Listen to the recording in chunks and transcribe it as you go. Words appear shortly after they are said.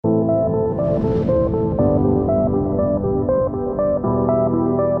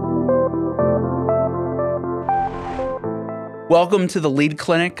Welcome to the Lead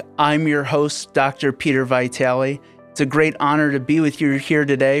Clinic. I'm your host, Dr. Peter Vitale. It's a great honor to be with you here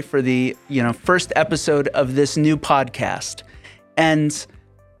today for the first episode of this new podcast. And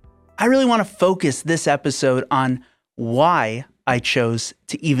I really want to focus this episode on why I chose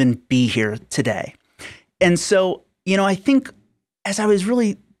to even be here today. And so, I think as I was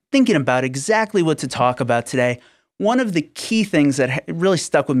really thinking about exactly what to talk about today, one of the key things that really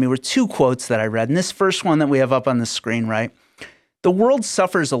stuck with me were two quotes that I read. And this first one that we have up on the screen, right? The world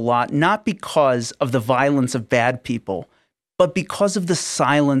suffers a lot, not because of the violence of bad people, but because of the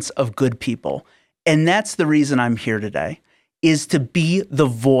silence of good people. And that's the reason I'm here today, is to be the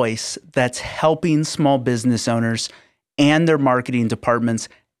voice that's helping small business owners and their marketing departments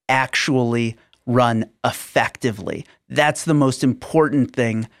actually run effectively. That's the most important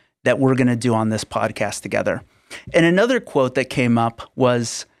thing that we're going to do on this podcast together. And another quote that came up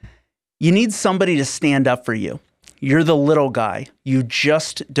was, you need somebody to stand up for you. You're the little guy. You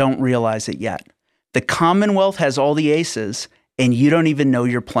just don't realize it yet. The Commonwealth has all the aces, and you don't even know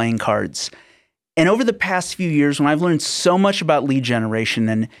you're playing cards. And over the past few years, when I've learned so much about lead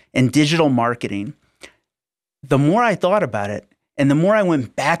generation and digital marketing, the more I thought about it, and the more I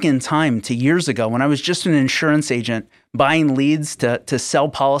went back in time to years ago when I was just an insurance agent buying leads to sell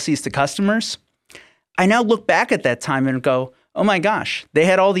policies to customers, I now look back at that time and go, oh my gosh, they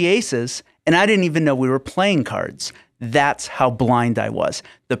had all the aces, and I didn't even know we were playing cards. That's how blind I was.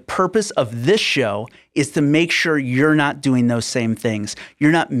 The purpose of this show is to make sure you're not doing those same things.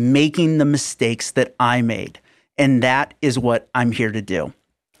 You're not making the mistakes that I made. And that is what I'm here to do.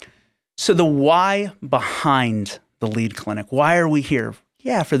 So the why behind the Lead Clinic. Why are we here?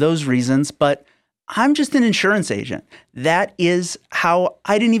 Yeah, for those reasons, but I'm just an insurance agent. That is how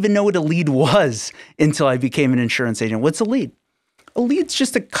I didn't even know what a lead was until I became an insurance agent. What's a lead? A lead's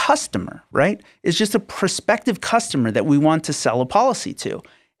just a customer, right? It's just a prospective customer that we want to sell a policy to.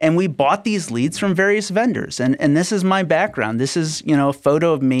 And we bought these leads from various vendors. And this is my background. This is, a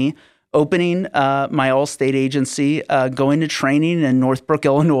photo of me opening my Allstate agency, going to training in Northbrook,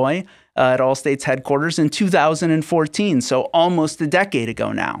 Illinois, at Allstate's headquarters in 2014. So almost a decade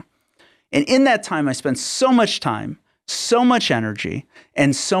ago now. And in that time, I spent so much time, so much energy,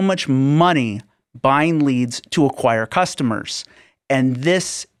 and so much money buying leads to acquire customers. And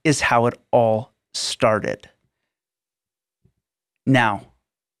this is how it all started. Now,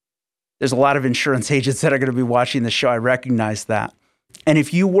 there's a lot of insurance agents that are going to be watching the show. I recognize that. And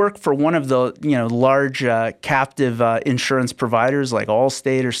if you work for one of the large captive insurance providers like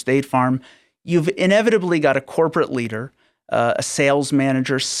Allstate or State Farm, you've inevitably got a corporate leader, a sales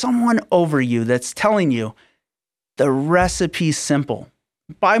manager, someone over you that's telling you the recipe's simple.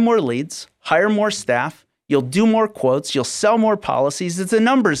 Buy more leads, hire more staff, you'll do more quotes, you'll sell more policies. It's a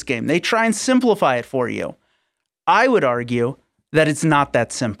numbers game. They try and simplify it for you. I would argue that it's not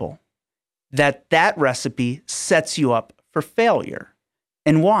that simple, that recipe sets you up for failure.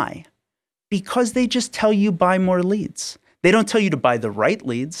 And why? Because they just tell you buy more leads. They don't tell you to buy the right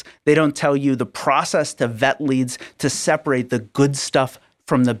leads. They don't tell you the process to vet leads, to separate the good stuff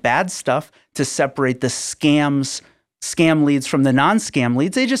from the bad stuff, to separate the scam leads from the non-scam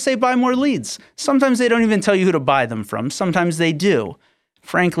leads. They just say buy more leads. Sometimes they don't even tell you who to buy them from. Sometimes they do.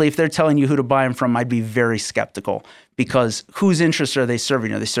 Frankly, if they're telling you who to buy them from, I'd be very skeptical, because whose interest are they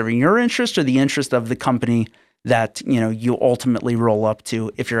serving? Are they serving your interest or the interest of the company that you ultimately roll up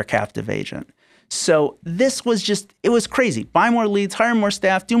to if you're a captive agent? So this was it was crazy. Buy more leads, hire more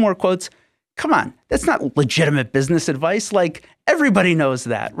staff, do more quotes. Come on, that's not legitimate business advice. Like, everybody knows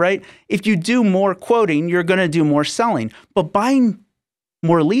that, right? If you do more quoting, you're going to do more selling. But buying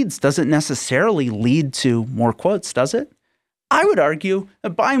more leads doesn't necessarily lead to more quotes, does it? I would argue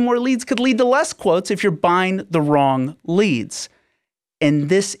that buying more leads could lead to less quotes if you're buying the wrong leads. And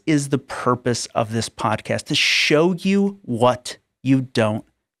this is the purpose of this podcast, to show you what you don't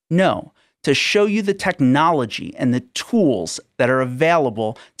know, to show you the technology and the tools that are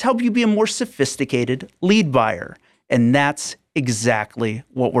available to help you be a more sophisticated lead buyer. And that's exactly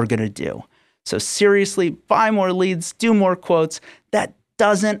what we're going to do. So seriously, buy more leads, do more quotes. That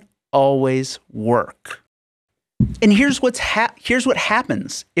doesn't always work. And here's what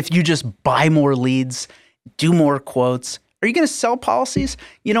happens if you just buy more leads, do more quotes. Are you going to sell policies?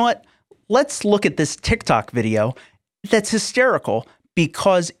 You know what? Let's look at this TikTok video that's hysterical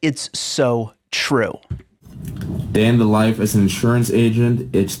because it's so true. Day in the life as an insurance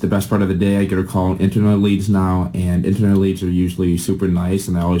agent, it's the best part of the day. I get a call on internet leads now, and internet leads are usually super nice,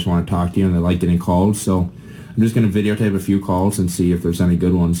 and I always want to talk to you, and they like getting called. So I'm just going to videotape a few calls and see if there's any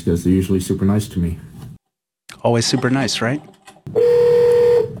good ones because they're usually super nice to me. Always super nice, right?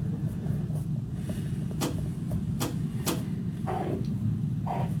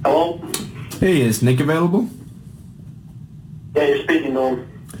 Hello? Hey, is Nick available? Yeah, you're speaking to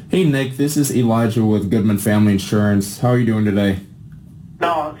him. Hey, Nick, this is Elijah with Goodman Family Insurance. How are you doing today?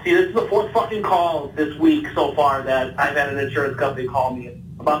 No, see, this is the fourth fucking call this week so far that I've had an insurance company call me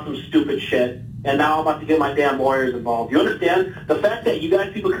about some stupid shit, and now I'm about to get my damn lawyers involved. You understand? The fact that you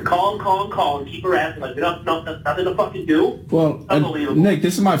guys people can call and keep harassing like we don't nothing to fucking do? Well, Unbelievable. Nick,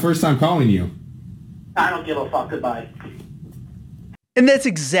 this is my first time calling you. I don't give a fuck. Goodbye. And that's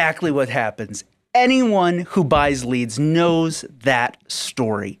exactly what happens. Anyone who buys leads knows that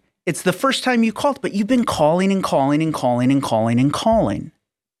story. It's the first time you called, but you've been calling and calling and calling and calling and calling.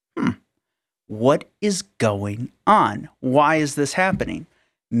 What is going on? Why is this happening?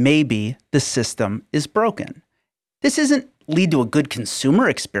 Maybe the system is broken. This isn't lead to a good consumer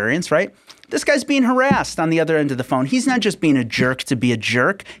experience, right? This guy's being harassed on the other end of the phone. He's not just being a jerk to be a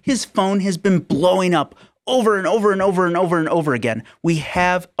jerk. His phone has been blowing up over and over and over and over and over again. We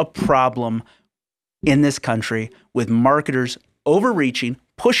have a problem in this country with marketers overreaching,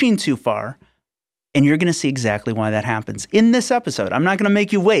 pushing too far, and you're going to see exactly why that happens in this episode. I'm not going to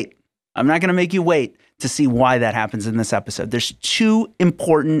make you wait. I'm not going to make you wait to see why that happens in this episode. There's two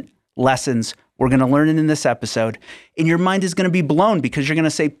important lessons we're going to learn in this episode, and your mind is going to be blown because you're going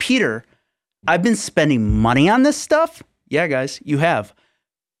to say, Peter, I've been spending money on this stuff. Yeah, guys, you have.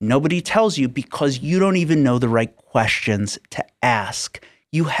 Nobody tells you because you don't even know the right questions to ask.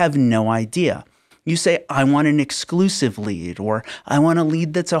 You have no idea. You say, I want an exclusive lead, or I want a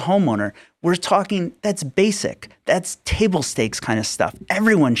lead that's a homeowner. We're talking, that's basic. That's table stakes kind of stuff.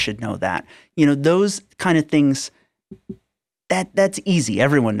 Everyone should know that. You know, those kind of things, that's easy.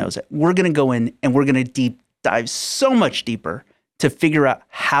 Everyone knows it. We're going to go in and we're going to deep dive so much deeper to figure out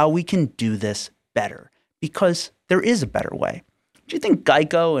how we can do this better, because there is a better way. Do you think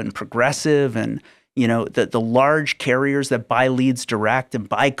Geico and Progressive and the large carriers that buy leads direct and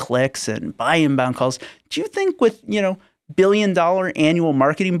buy clicks and buy inbound calls, do you think with, billion-dollar annual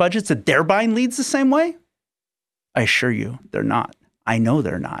marketing budgets that they're buying leads the same way? I assure you they're not. I know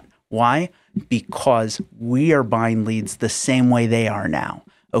they're not. Why? Because we are buying leads the same way they are now,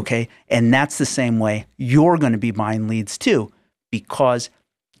 okay? And that's the same way you're going to be buying leads too, because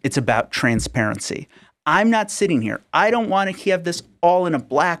it's about transparency. I'm not sitting here. I don't want to have this all in a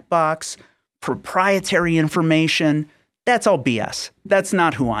black box, proprietary information. That's all BS. That's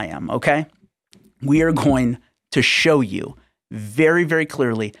not who I am, okay? We are going to show you very, very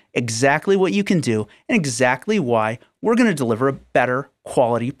clearly exactly what you can do and exactly why we're going to deliver a better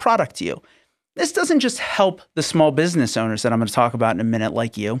quality product to you. This doesn't just help the small business owners that I'm going to talk about in a minute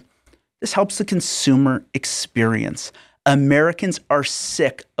like you. This helps the consumer experience. Americans are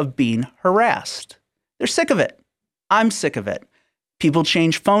sick of being harassed. They're sick of it. I'm sick of it. People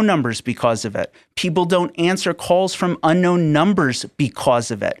change phone numbers because of it. People don't answer calls from unknown numbers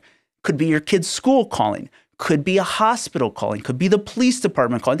because of it. Could be your kid's school calling. Could be a hospital calling. Could be the police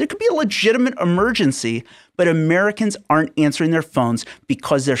department calling. There could be a legitimate emergency, but Americans aren't answering their phones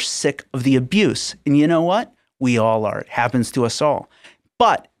because they're sick of the abuse. And you know what? We all are. It happens to us all.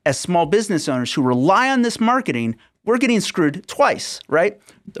 But as small business owners who rely on this marketing, we're getting screwed twice, right?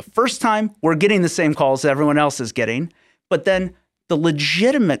 The first time, we're getting the same calls that everyone else is getting, but then the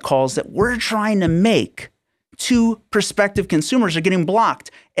legitimate calls that we're trying to make to prospective consumers are getting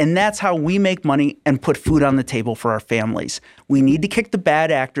blocked. And that's how we make money and put food on the table for our families. We need to kick the bad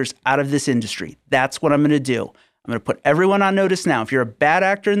actors out of this industry. That's what I'm going to do. I'm going to put everyone on notice now. If you're a bad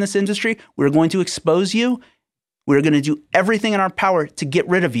actor in this industry, we're going to expose you. We're going to do everything in our power to get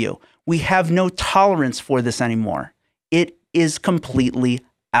rid of you. We have no tolerance for this anymore. It is completely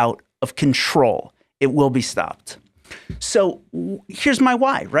out of control. It will be stopped. So here's my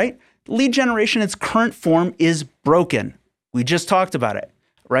why, right? Lead generation in its current form is broken. We just talked about it,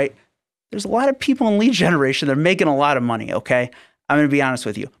 right? There's a lot of people in lead generation that are making a lot of money, okay? I'm going to be honest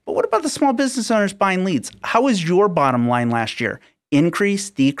with you. But what about the small business owners buying leads? How was your bottom line last year?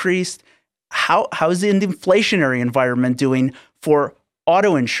 Increased, decreased? How is the inflationary environment doing for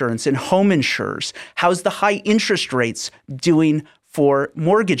auto insurance and home insurers? How's the high interest rates doing for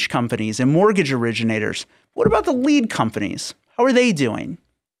mortgage companies and mortgage originators? What about the lead companies? How are they doing?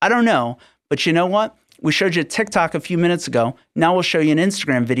 I don't know, but you know what? We showed you a TikTok a few minutes ago. Now we'll show you an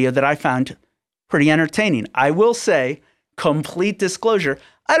Instagram video that I found pretty entertaining. I will say, complete disclosure,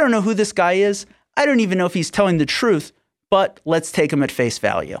 I don't know who this guy is. I don't even know if he's telling the truth, but let's take him at face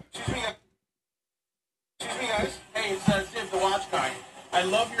value. Excuse me, guys. Hey, it's Steve, the watch guy. I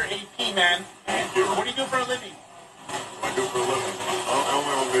love your AP, man. What do you do for a living? I do for a living. I own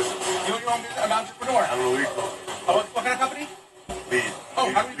my own business. You own your own business? An entrepreneur? I'm a lead company. What kind of company? Lead.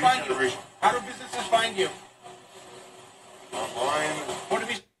 Oh, how do we find you? Generation. How do businesses find you? Online. What do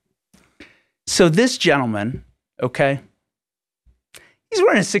we... So this gentleman, okay, he's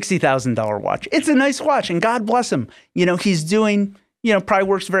wearing a $60,000 watch. It's a nice watch, and God bless him. You know, he's doing, probably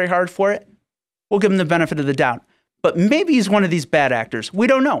works very hard for it. We'll give him the benefit of the doubt. But maybe he's one of these bad actors. We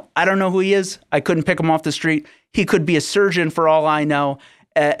don't know. I don't know who he is. I couldn't pick him off the street. He could be a surgeon for all I know,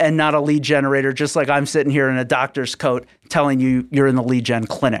 and not a lead generator, just like I'm sitting here in a doctor's coat telling you you're in the lead gen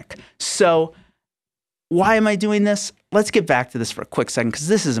clinic. So why am I doing this? Let's get back to this for a quick second, because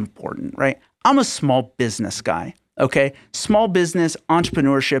this is important, right? I'm a small business guy, okay? Small business,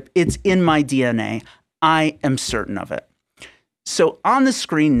 entrepreneurship, it's in my DNA. I am certain of it. So on the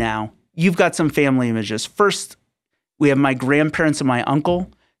screen now, you've got some family images. First, we have my grandparents and my uncle.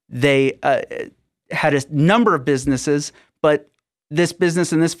 They had a number of businesses, but this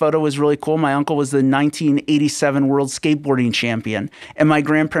business in this photo was really cool. My uncle was the 1987 world skateboarding champion, and my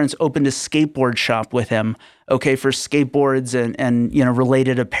grandparents opened a skateboard shop with him, okay, for skateboards and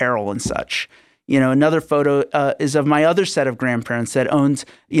related apparel and such. Another photo is of my other set of grandparents that owned,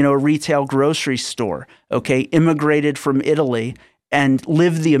 a retail grocery store, okay, immigrated from Italy and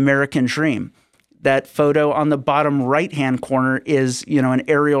lived the American dream. That photo on the bottom right-hand corner is, an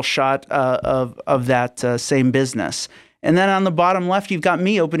aerial shot of that same business. And then on the bottom left, you've got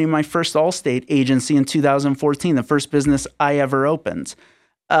me opening my first Allstate agency in 2014, the first business I ever opened.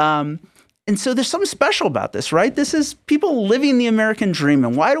 And so there's something special about this, right? This is people living the American dream.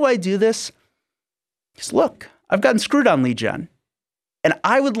 And why do I do this? Because look, I've gotten screwed on lead gen. And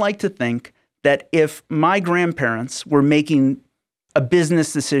I would like to think that if my grandparents were making a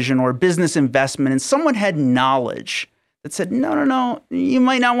business decision or a business investment and someone had knowledge that said, no, you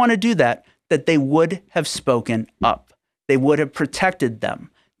might not want to do that they would have spoken up. They would have protected them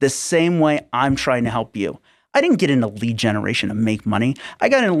the same way I'm trying to help you. I didn't get into lead generation to make money. I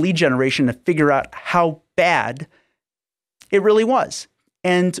got into lead generation to figure out how bad it really was.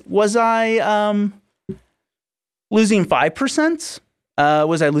 And was I losing 5%?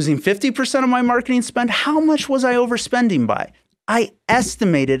 Was I losing 50% of my marketing spend? How much was I overspending by? I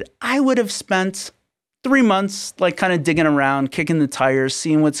estimated I would have spent 3 months like kind of digging around, kicking the tires,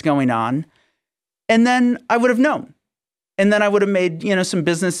 seeing what's going on. And then I would have known. And then I would have made, some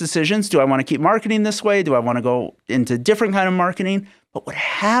business decisions. Do I want to keep marketing this way? Do I want to go into different kind of marketing? But what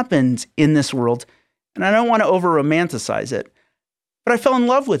happened in this world, and I don't want to over-romanticize it, but I fell in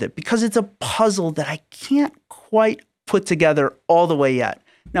love with it because it's a puzzle that I can't quite put together all the way yet.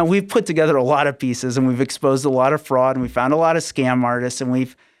 Now, we've put together a lot of pieces, and we've exposed a lot of fraud, and we found a lot of scam artists, and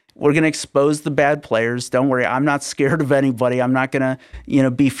we're going to expose the bad players. Don't worry. I'm not scared of anybody. I'm not going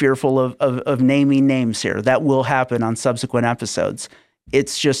to, be fearful of naming names here. That will happen on subsequent episodes.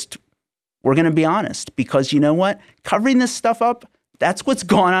 It's just, we're going to be honest, because you know what? Covering this stuff up, that's what's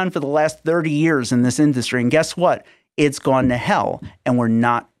gone on for the last 30 years in this industry. And guess what? It's gone to hell, and we're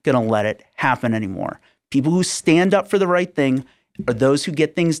not going to let it happen anymore. People who stand up for the right thing are those who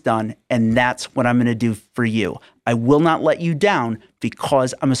get things done, and that's what I'm going to do for you. I will not let you down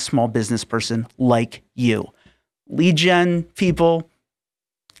because I'm a small business person like you. Lead gen people,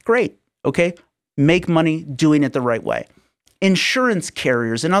 great, okay? Make money doing it the right way. Insurance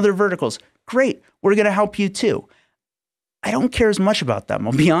carriers and other verticals, great. We're going to help you too. I don't care as much about them,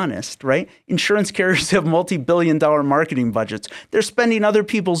 I'll be honest, right? Insurance carriers have multi-billion-dollar marketing budgets. They're spending other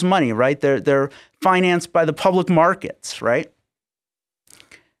people's money, right? They're financed by the public markets, right?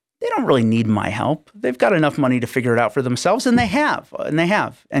 They don't really need my help. They've got enough money to figure it out for themselves, and they have,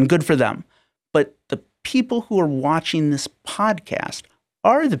 and good for them. But the people who are watching this podcast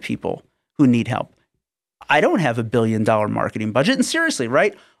are the people who need help. I don't have $1 billion marketing budget, and seriously,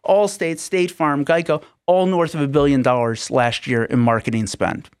 right? Allstate, State Farm, Geico, all north of $1 billion last year in marketing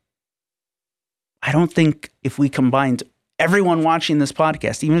spend. I don't think if we combined everyone watching this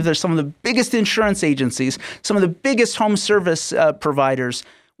podcast, even if there's some of the biggest insurance agencies, some of the biggest home service providers,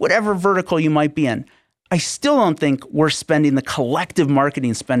 whatever vertical you might be in, I still don't think we're spending the collective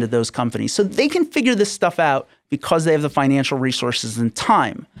marketing spend of those companies. So they can figure this stuff out because they have the financial resources and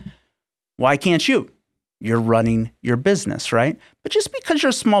time. Why can't you? You're running your business, right? But just because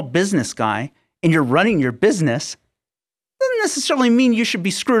you're a small business guy and you're running your business doesn't necessarily mean you should be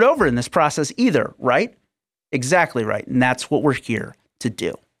screwed over in this process either, right? Exactly right. And that's what we're here to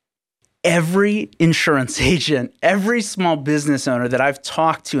do. Every insurance agent, every small business owner that I've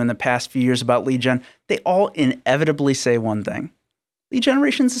talked to in the past few years about lead gen, they all inevitably say one thing: lead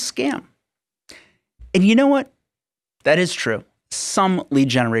generation is a scam. And you know what? That is true. some lead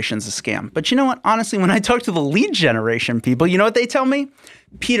generation is a scam. But you know what? Honestly, when I talk to the lead generation people, you know what they tell me?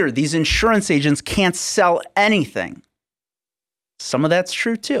 Peter, these insurance agents can't sell anything. Some of that's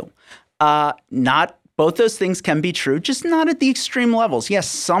true too. Not both those things can be true, just not at the extreme levels. Yes,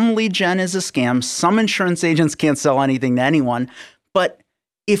 some lead gen is a scam. Some insurance agents can't sell anything to anyone. But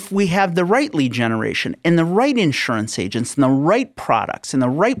if we have the right lead generation and the right insurance agents and the right products and the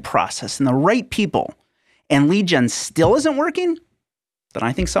right process and the right people, and lead gen still isn't working, then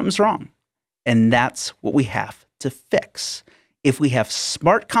I think something's wrong. And that's what we have to fix. If we have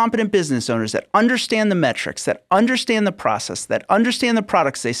smart, competent business owners that understand the metrics, that understand the process, that understand the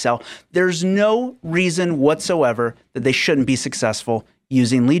products they sell, there's no reason whatsoever that they shouldn't be successful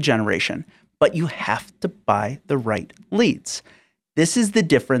using lead generation. But you have to buy the right leads. This is the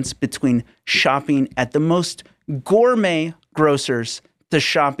difference between shopping at the most gourmet grocers to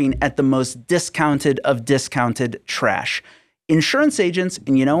shopping at the most discounted of discounted trash. Insurance agents,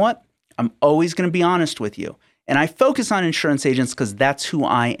 and you know what? I'm always going to be honest with you. And I focus on insurance agents because that's who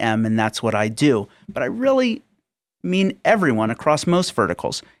I am and that's what I do. But I really mean everyone across most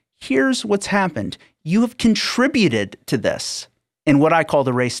verticals. Here's what's happened. You have contributed to this in what I call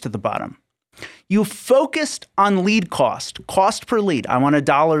the race to the bottom. You focused on lead cost per lead. I want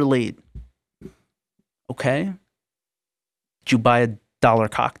 $1 lead. Okay. Did you buy a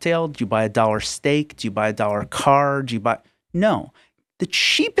 $1 cocktail? Did you buy a $1 steak? Did you buy a $1 car? No. The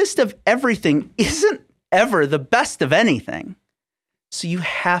cheapest of everything isn't ever the best of anything. So you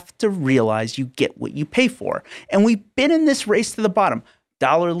have to realize you get what you pay for. And we've been in this race to the bottom.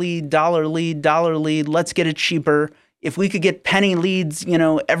 $1 lead, $1 lead, $1 lead. Let's get it cheaper. If we could get penny leads,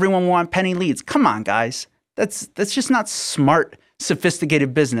 everyone want penny leads. Come on, guys. That's just not smart,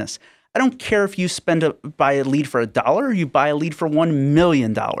 sophisticated business. I don't care if you buy a lead for $1 or you buy a lead for $1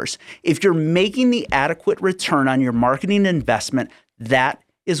 million. If you're making the adequate return on your marketing investment, that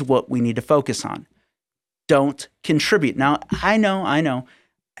is what we need to focus on. Don't contribute. Now, I know.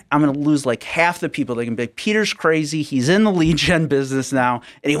 I'm going to lose like half the people that can be like, Peter's crazy. He's in the lead gen business now,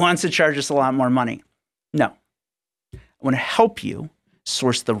 and he wants to charge us a lot more money. No. I want to help you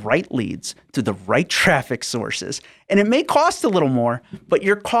source the right leads to the right traffic sources. And it may cost a little more, but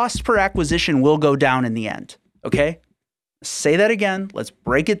your cost per acquisition will go down in the end. Okay? Say that again. Let's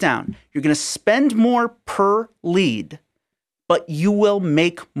break it down. You're going to spend more per lead, but you will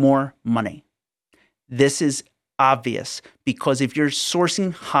make more money. This is obvious because if you're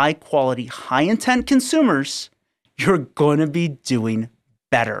sourcing high quality, high intent consumers, you're going to be doing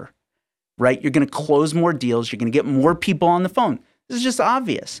better, right? You're going to close more deals. You're going to get more people on the phone. This is just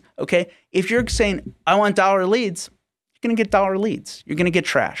obvious, okay? If you're saying, I want $1 leads, you're going to get $1 leads. You're going to get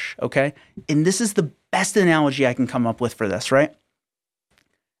trash, okay? And this is the best analogy I can come up with for this, right?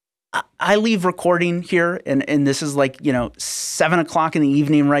 I leave recording here, and this is like, 7 o'clock in the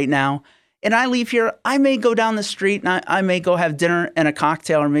evening right now. And I leave here, I may go down the street and I may go have dinner and a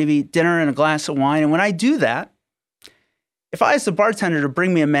cocktail or maybe dinner and a glass of wine. And when I do that, if I ask the bartender to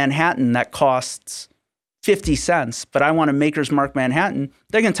bring me a Manhattan that costs 50 cents, but I want a Maker's Mark Manhattan,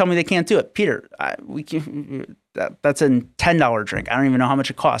 they're going to tell me they can't do it. Peter, that's a $10 drink. I don't even know how much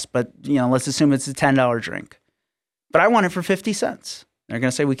it costs, but let's assume it's a $10 drink. But I want it for 50 cents. They're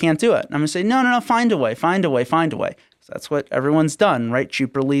going to say, we can't do it. And I'm going to say, no, find a way. So that's what everyone's done, right?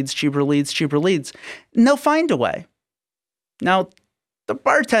 Cheaper leads. And they'll find a way. Now, the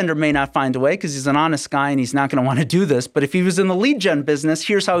bartender may not find a way because he's an honest guy and he's not going to want to do this. But if he was in the lead gen business,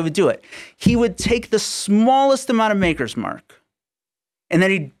 here's how he would do it. He would take the smallest amount of Maker's Mark and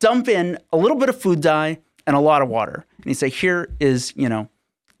then he'd dump in a little bit of food dye and a lot of water. And he'd say, here is,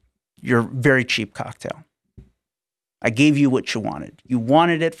 your very cheap cocktail. I gave you what you wanted. You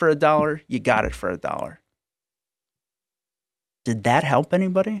wanted it for $1. You got it for $1. Did that help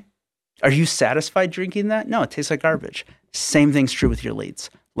anybody? Are you satisfied drinking that? No, it tastes like garbage. Same thing's true with your leads.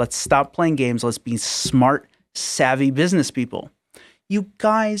 Let's stop playing games. Let's be smart, savvy business people. You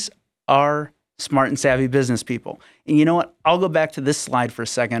guys are smart and savvy business people. And you know what? I'll go back to this slide for a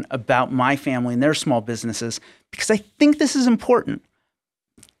second about my family and their small businesses because I think this is important.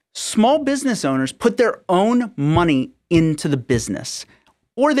 Small business owners put their own money into the business,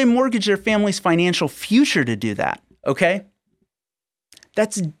 or they mortgage their family's financial future to do that, okay?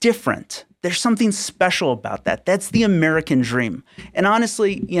 That's different. There's something special about that. That's the American dream. And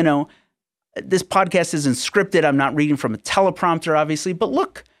honestly, this podcast isn't scripted. I'm not reading from a teleprompter, obviously. But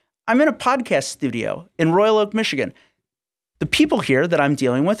look, I'm in a podcast studio in Royal Oak, Michigan. The people here that I'm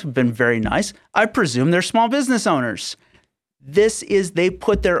dealing with have been very nice. I presume they're small business owners. They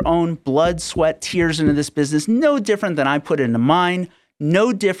put their own blood, sweat, tears into this business, no different than I put into mine,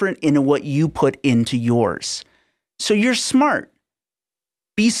 no different in what you put into yours. So you're smart.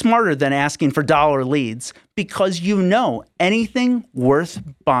 Be smarter than asking for dollar leads, because you know anything worth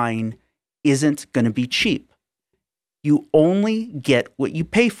buying isn't going to be cheap. You only get what you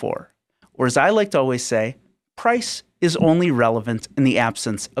pay for. Or as I like to always say, price is only relevant in the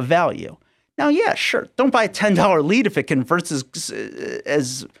absence of value. Now, yeah, sure, don't buy a $10 lead if it converts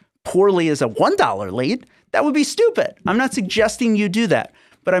as poorly as a $1 lead. That would be stupid. I'm not suggesting you do that,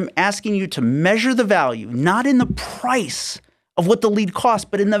 but I'm asking you to measure the value, not in the price of what the lead costs,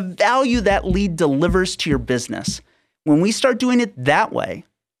 but in the value that lead delivers to your business. When we start doing it that way,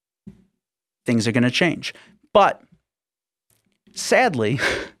 things are going to change. But sadly,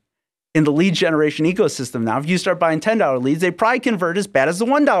 in the lead generation ecosystem now, if you start buying $10 leads, they probably convert as bad as the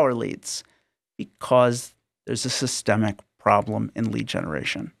 $1 leads, because there's a systemic problem in lead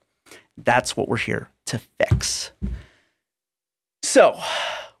generation. That's what we're here to fix. So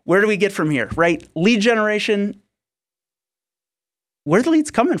where do we get from here, right? Lead generation, where are the leads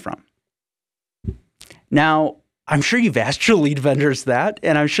coming from? Now, I'm sure you've asked your lead vendors that,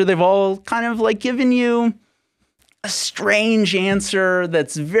 and I'm sure they've all kind of like given you a strange answer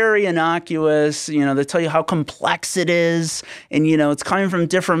that's very innocuous. You know, they tell you how complex it is, and, you know, it's coming from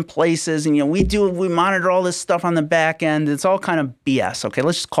different places, and, you know, we monitor all this stuff on the back end. It's all kind of BS. Okay,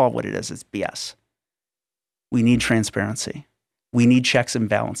 let's just call it what it is. It's BS. We need transparency. We need checks and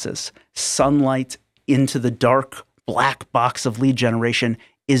balances. Sunlight into the dark black box of lead generation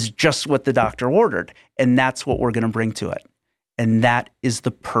is just what the doctor ordered, and that's what we're going to bring to it. And that is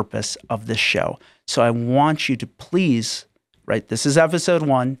the purpose of this show. So I want you to please, right, this is episode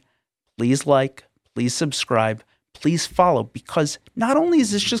 1, please like, please subscribe, please follow, because not only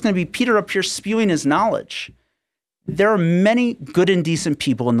is this just going to be Peter up here spewing his knowledge, there are many good and decent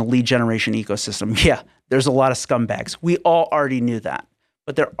people in the lead generation ecosystem. Yeah, there's a lot of scumbags. We all already knew that.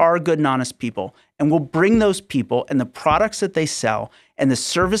 But there are good and honest people, and we'll bring those people and the products that they sell and the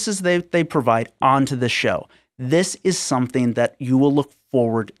services they provide onto the show. This is something that you will look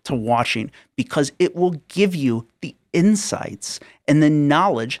forward to watching, because it will give you the insights and the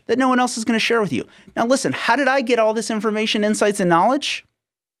knowledge that no one else is going to share with you. Now, listen, how did I get all this information, insights, and knowledge?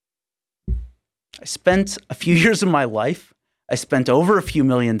 I spent a few years of my life, I spent over a few $1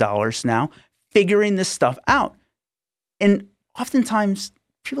 million now figuring this stuff out. And oftentimes,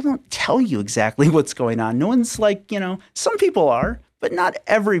 people don't tell you exactly what's going on. No one's like, you know, some people are, but not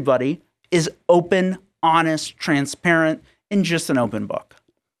everybody is open, honest, transparent, and just an open book.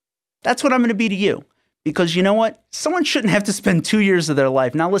 That's what I'm going to be to you. Because you know what? Someone shouldn't have to spend 2 years of their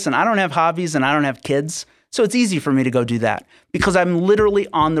life. Now, listen, I don't have hobbies and I don't have kids, so it's easy for me to go do that, because I'm literally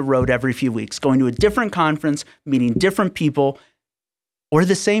on the road every few weeks, going to a different conference, meeting different people, or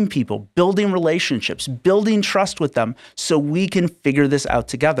the same people, building relationships, building trust with them so we can figure this out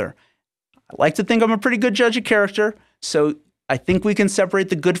together. I like to think I'm a pretty good judge of character, so I think we can separate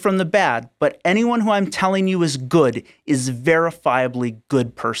the good from the bad, but anyone who I'm telling you is good is verifiably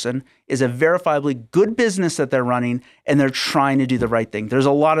good person, is a verifiably good business that they're running, and they're trying to do the right thing. There's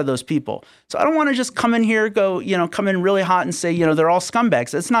a lot of those people. So I don't want to just come in here, come in really hot and say, they're all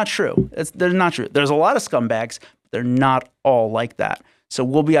scumbags. That's not true. They're not true. There's a lot of scumbags, but they're not all like that. So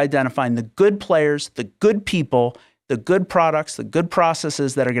we'll be identifying the good players, the good people, the good products, the good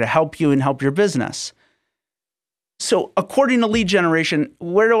processes that are going to help you and help your business. So according to lead generation,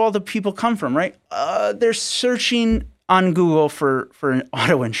 where do all the people come from, right? They're searching on Google for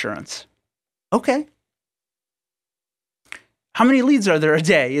auto insurance. Okay. How many leads are there a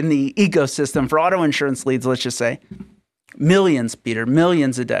day in the ecosystem for auto insurance leads, let's just say? Millions, Peter,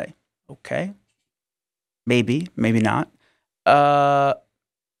 millions a day. Okay. Maybe, maybe not.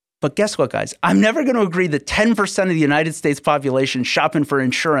 But guess what, guys? I'm never going to agree that 10% of the United States population shopping for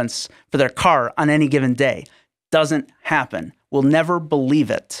insurance for their car on any given day. Doesn't happen. We'll never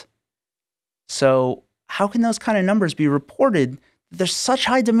believe it. So how can those kind of numbers be reported? There's such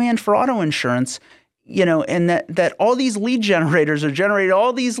high demand for auto insurance, and that all these lead generators are generating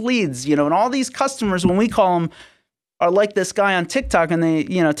all these leads, and all these customers, when we call them, are like this guy on TikTok, and they,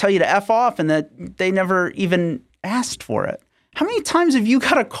 tell you to F off, and that they never even asked for it. How many times have you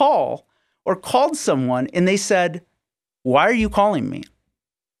got a call or called someone and they said, "Why are you calling me?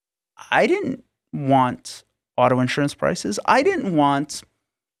 I didn't want auto insurance prices. I didn't want,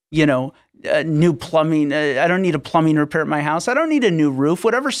 new plumbing. I don't need a plumbing repair at my house. I don't need a new roof."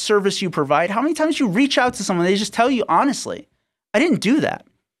 Whatever service you provide, how many times you reach out to someone, they just tell you honestly, "I didn't do that."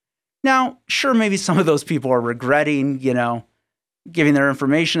 Now, sure, maybe some of those people are regretting, giving their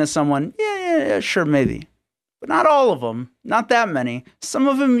information to someone. Yeah, sure, maybe. But not all of them, not that many. Some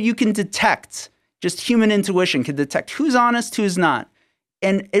of them you can detect, just human intuition can detect who's honest, who's not.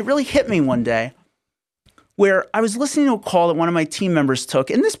 And it really hit me one day where I was listening to a call that one of my team members took,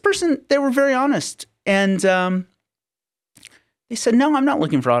 and this person, they were very honest. And they said, no, I'm not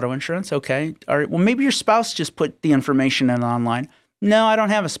looking for auto insurance. Okay. All right. Well, maybe your spouse just put the information in online. No, I don't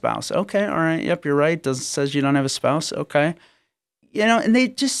have a spouse. Okay. All right. Yep, you're right. Says you don't have a spouse. Okay. And they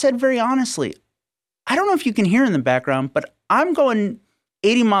just said very honestly, I don't know if you can hear in the background, but I'm going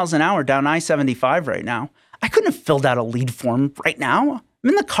 80 miles an hour down I-75 right now. I couldn't have filled out a lead form right now. I'm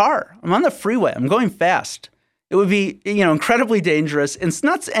in the car. I'm on the freeway. I'm going fast. It would be, incredibly dangerous. It's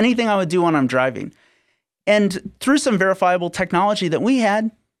not anything I would do when I'm driving. And through some verifiable technology that we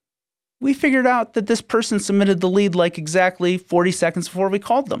had, we figured out that this person submitted the lead like exactly 40 seconds before we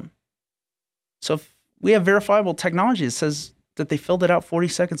called them. So if we have verifiable technology that says that they filled it out 40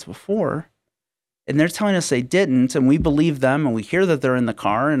 seconds before, and they're telling us they didn't, and we believe them, and we hear that they're in the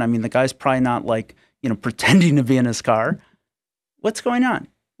car, and I mean, the guy's probably not pretending to be in his car. What's going on?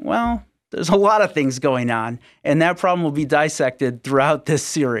 Well, there's a lot of things going on, and that problem will be dissected throughout this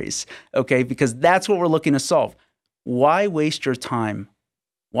series, okay? Because that's what we're looking to solve. Why waste your time?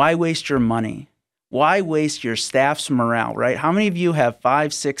 Why waste your money? Why waste your staff's morale, right? How many of you have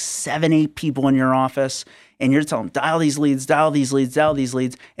 5, 6, 7, 8 people in your office, and you're telling them, dial these leads, dial these leads, dial these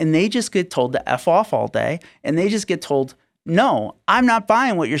leads, and they just get told to F off all day, and they just get told, no, I'm not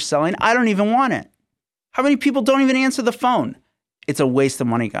buying what you're selling. I don't even want it. How many people don't even answer the phone? It's a waste of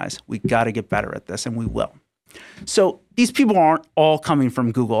money, guys. We got to get better at this, and we will. So these people aren't all coming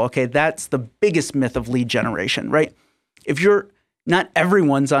from Google, okay? That's the biggest myth of lead generation, right? Not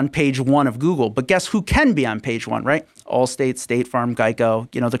everyone's on page 1 of Google, but guess who can be on page 1, right? Allstate, State Farm, Geico,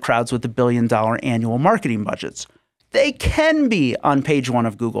 the crowds with the $1 billion annual marketing budgets. They can be on page 1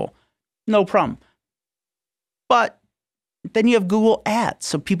 of Google. No problem. But then you have Google Ads,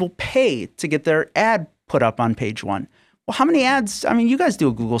 so people pay to get their ad put up on page 1. Well, how many ads? I mean, you guys do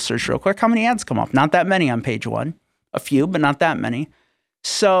a Google search real quick. How many ads come up? Not that many on page 1. A few, but not that many.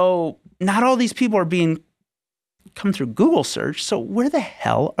 So not all these people are come through Google search. So where the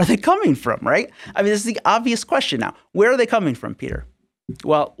hell are they coming from, right? I mean, this is the obvious question now. Where are they coming from, Peter?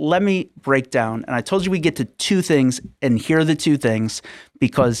 Well, let me break down. And I told you we get to 2 things, and here are the 2 things,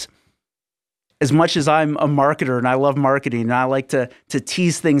 because as much as I'm a marketer and I love marketing and I like to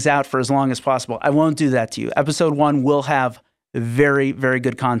tease things out for as long as possible, I won't do that to you. Episode 1 will have very, very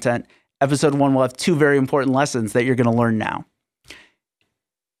good content. Episode 1 will have 2 very important lessons that you're going to learn now.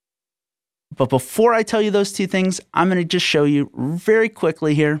 But before I tell you those 2 things, I'm going to just show you very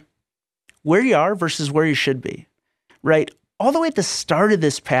quickly here where you are versus where you should be, right? All the way at the start of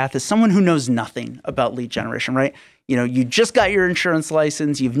this path is someone who knows nothing about lead generation, right? You just got your insurance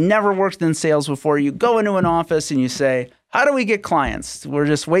license. You've never worked in sales before. You go into an office and you say, how do we get clients? We're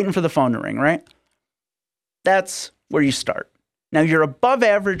just waiting for the phone to ring, right? That's where you start. Now, your above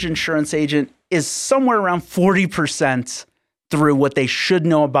average insurance agent is somewhere around 40% through what they should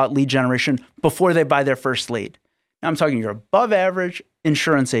know about lead generation before they buy their first lead. Now, I'm talking your above average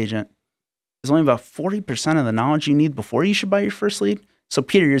insurance agent is only about 40% of the knowledge you need before you should buy your first lead. So,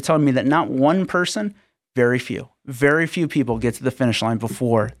 Peter, you're telling me that not one person, very few people get to the finish line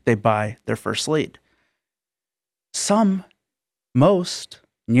before they buy their first lead. Some, most,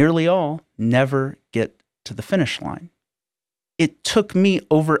 nearly all, never get to the finish line. It took me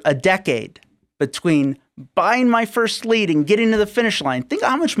over a decade between buying my first lead and getting to the finish line. Think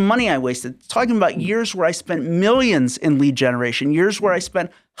how much money I wasted. Talking about years where I spent millions in lead generation, years where I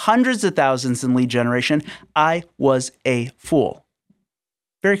spent hundreds of thousands in lead generation. I was a fool.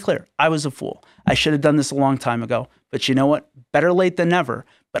 Very clear. I was a fool. I should have done this a long time ago. But you know what? Better late than never.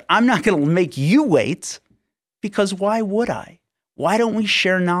 But I'm not going to make you wait, because why would I? Why don't we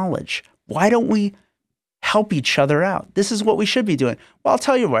share knowledge? Why don't we help each other out? This is what we should be doing. Well, I'll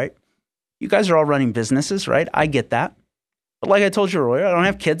tell you what. You guys are all running businesses, right? I get that. But like I told you earlier, I don't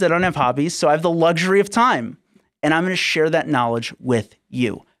have kids. I don't have hobbies. So I have the luxury of time. And I'm going to share that knowledge with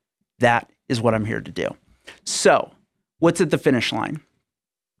you. That is what I'm here to do. So what's at the finish line?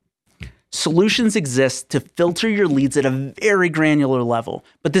 Solutions exist to filter your leads at a very granular level,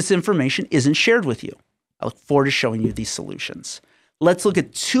 but this information isn't shared with you. I look forward to showing you these solutions. Let's look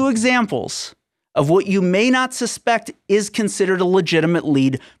at 2 examples of what you may not suspect is considered a legitimate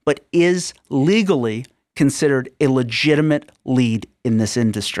lead, but is legally considered a legitimate lead in this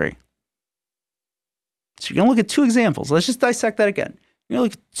industry. So you're going to look at 2 examples. Let's just dissect that again. You're going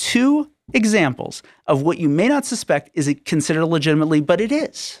to look at 2 examples of what you may not suspect is considered a legitimate lead, but it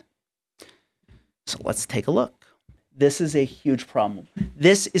is. So let's take a look. This is a huge problem.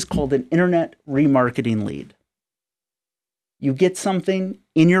 This is called an internet remarketing lead. You get something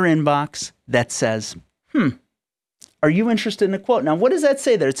in your inbox that says, are you interested in a quote? Now, what does that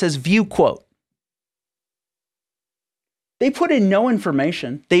say there? It says view quote. They put in no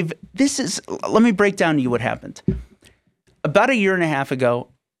information. Let me break down to you what happened. About a year and a half ago,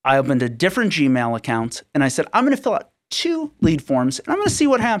 I opened a different Gmail account and I said, I'm going to fill out 2 lead forms and I'm going to see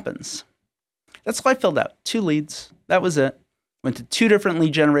what happens. That's what I filled out. 2 leads. That was it. Went to 2 different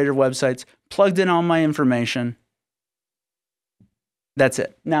lead generator websites, plugged in all my information. That's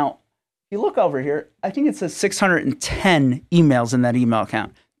it. Now, if you look over here, I think it says 610 emails in that email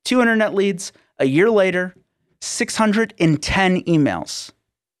account. 2 internet leads. A year later, 610 emails.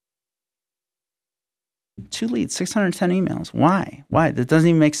 2 leads, 610 emails. Why? That doesn't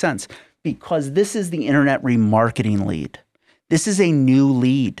even make sense. Because this is the internet remarketing lead. This is a new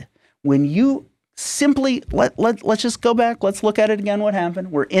lead. When you simply, let's just go back. Let's look at it again. What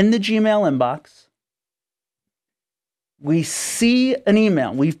happened? We're in the Gmail inbox. We see an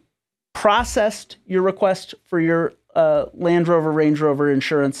email. We've processed your request for your Land Rover, Range Rover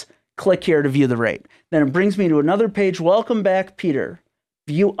insurance. Click here to view the rate. Then it brings me to another page. Welcome back, Peter.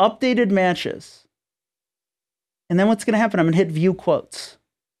 View updated matches. And then what's going to happen? I'm going to hit view quotes.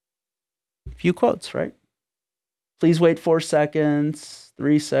 View quotes, right? Please wait 4 seconds,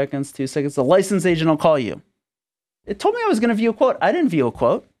 3 seconds, 2 seconds. The license agent will call you. It told me I was going to view a quote. I didn't view a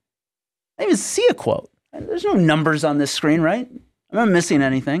quote. I didn't even see a quote. There's no numbers on this screen, right? I'm not missing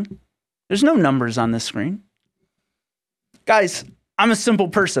anything. There's no numbers on this screen. Guys, I'm a simple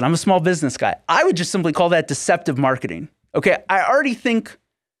person. I'm a small business guy. I would just simply call that deceptive marketing. Okay, I already think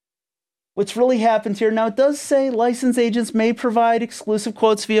what's really happened here. Now, it does say license agents may provide exclusive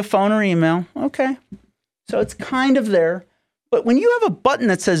quotes via phone or email. Okay, so it's kind of there. But when you have a button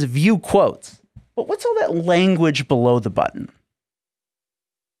that says view quotes, but what's all that language below the button?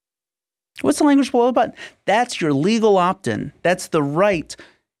 What's the language below the button? That's your legal opt-in. That's the right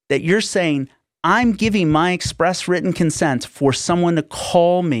that you're saying, I'm giving my express written consent for someone to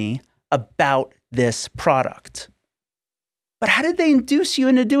call me about this product. But how did they induce you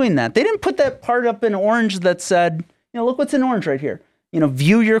into doing that? They didn't put that part up in orange that said, look what's in orange right here.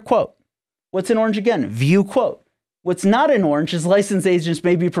 View your quote. What's in orange again? View quote. What's not in orange is license agents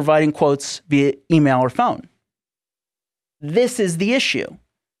may be providing quotes via email or phone. This is the issue.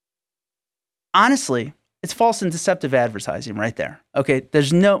 Honestly, it's false and deceptive advertising right there. Okay,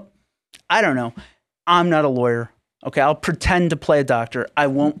 I don't know. I'm not a lawyer. Okay, I'll pretend to play a doctor. I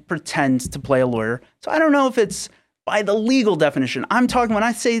won't pretend to play a lawyer. So I don't know if it's by the legal definition. I'm talking when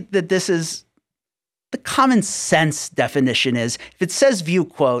I say that this is the common sense definition is if it says view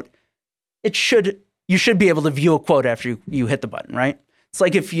quote, you should be able to view a quote after you hit the button, right? It's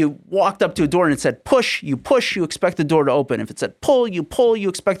like if you walked up to a door and it said push, you expect the door to open. If it said pull, you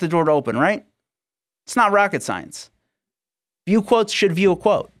expect the door to open, right? It's not rocket science. View quotes should view a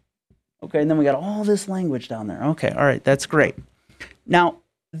quote. Okay, and then we got all this language down there. Okay, all right, that's great. Now,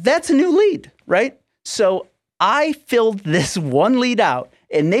 that's a new lead, right? So I filled this one lead out,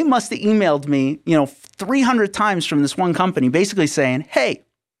 and they must have emailed me, 300 times from this one company, basically saying, hey,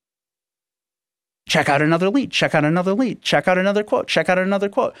 check out another lead, check out another lead, check out another quote, check out another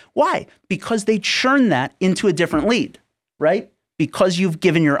quote. Why? Because they churn that into a different lead, right? Because you've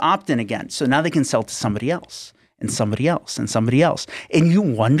given your opt-in again. So now they can sell to somebody else and somebody else and somebody else. And you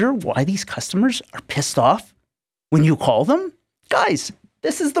wonder why these customers are pissed off when you call them? Guys,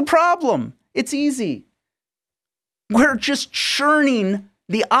 this is the problem. It's easy. We're just churning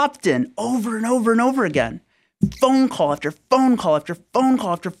the opt-in over and over and over again. Phone call after phone call after phone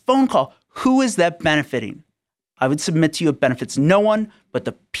call after phone call. Who is that benefiting? I would submit to you it benefits no one but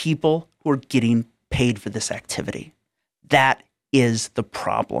the people who are getting paid for this activity. That is the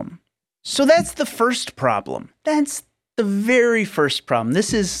problem. So that's the first problem. That's the very first problem.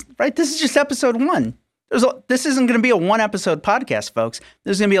 This is just episode 1. This isn't going to be a 1-episode podcast, folks.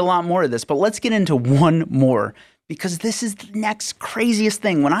 There's going to be a lot more of this, but let's get into one more because this is the next craziest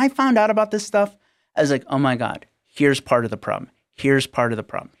thing. When I found out about this stuff, I was like, oh my God, here's part of the problem. Here's part of the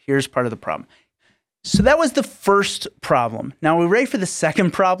problem. Here's part of the problem. So that was the first problem. Now, are we ready for the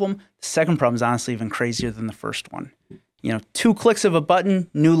second problem? The second problem is honestly even crazier than the first one. 2 clicks of a button,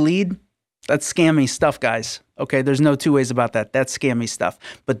 new lead. That's scammy stuff, guys. Okay, there's no 2 ways about that. That's scammy stuff.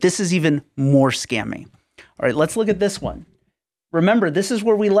 But this is even more scammy. All right, let's look at this one. Remember, this is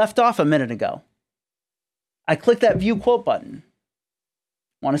where we left off a minute ago. I click that view quote button.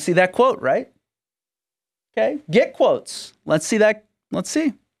 Want to see that quote, right? Okay, get quotes. Let's see that. Let's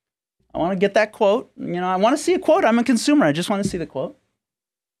see. I want to get that quote. I want to see a quote. I'm a consumer. I just want to see the quote.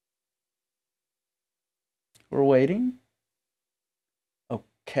 We're waiting.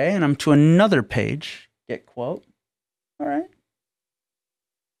 Okay, and I'm to another page. Get quote. All right.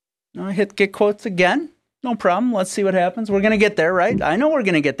 Now I hit get quotes again. No problem. Let's see what happens. We're going to get there, right? I know we're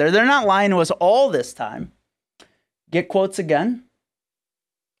going to get there. They're not lying to us all this time. Get quotes again.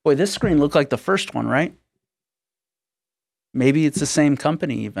 Boy, this screen looked like the first one, right? Maybe it's the same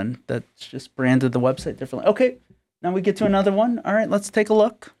company even that's just branded the website differently. Okay, now we get to another one. All right, let's take a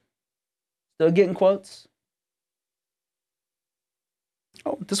look. Still getting quotes.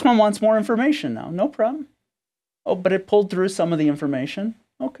 Oh, this one wants more information now. No problem. Oh, but it pulled through some of the information.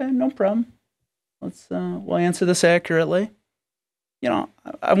 Okay, no problem. We'll answer this accurately. You know,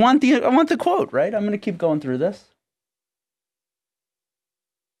 I want the quote, right? I'm going to keep going through this.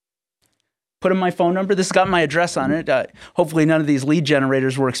 Put in my phone number. This has got my address on it. Hopefully none of these lead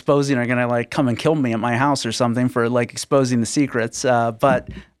generators we're exposing are going to like come and kill me at my house or something for like exposing the secrets. But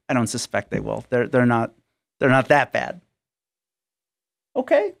I don't suspect they will. They're not that bad.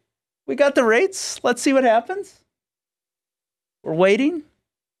 Okay, we got the rates. Let's see what happens. We're waiting.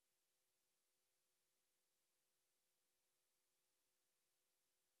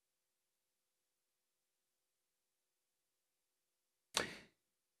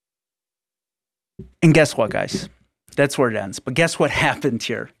 And guess what, guys? That's where it ends. But guess what happened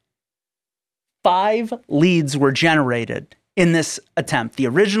here? 5 leads were generated in this attempt. The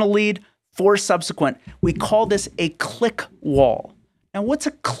original lead, 4 subsequent. We call this a click wall. Now, what's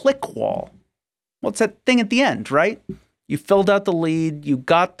a click wall? Well, it's that thing at the end, right? You filled out the lead, you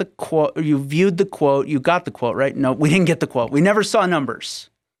got the quote, or you viewed the quote, you got the quote, right? No, we didn't get the quote. We never saw numbers.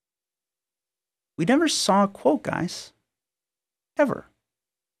 We never saw a quote, guys. Ever.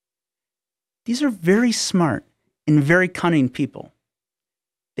 These are very smart and very cunning people.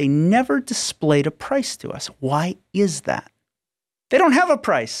 They never displayed a price to us. Why is that? They don't have a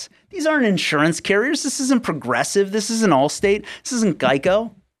price. These aren't insurance carriers. This isn't Progressive. This isn't Allstate. This isn't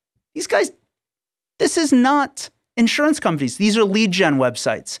Geico. These guys, this is not insurance companies. These are lead gen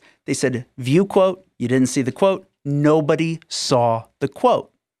websites. They said, view quote. You didn't see the quote. Nobody saw the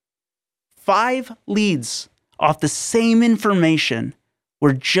quote. 5 leads off the same information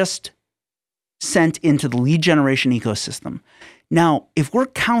were just sent into the lead generation ecosystem. Now, if we're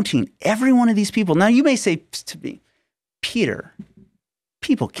counting every one of these people, now you may say to me, Peter,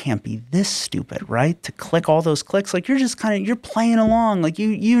 people can't be this stupid, right? To click all those clicks, like you're playing along, like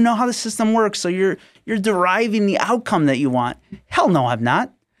you know how the system works, so you're deriving the outcome that you want. Hell no, I'm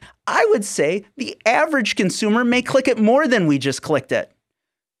not. I would say the average consumer may click it more than we just clicked it.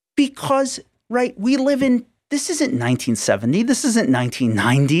 Because, right, this isn't 1970, this isn't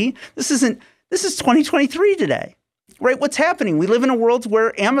 1990, this is 2023 today, right? What's happening? We live in a world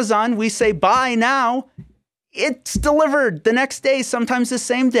where Amazon, we say buy now, it's delivered the next day, sometimes the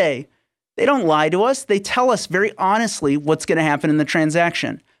same day. They don't lie to us. They tell us very honestly what's going to happen in the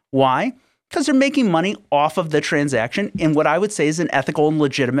transaction. Why? Because they're making money off of the transaction in what I would say is an ethical and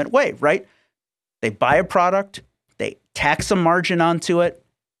legitimate way, right? They buy a product, they tack some margin onto it,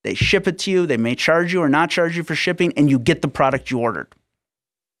 they ship it to you, they may charge you or not charge you for shipping, and you get the product you ordered.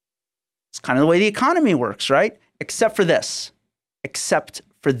 It's kind of the way the economy works, right? Except for this.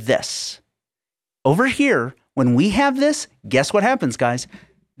 Over here, when we have this, guess what happens, guys?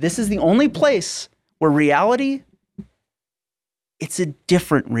 This is the only place where reality, it's a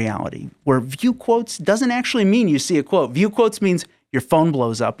different reality, where view quotes doesn't actually mean you see a quote. View quotes means your phone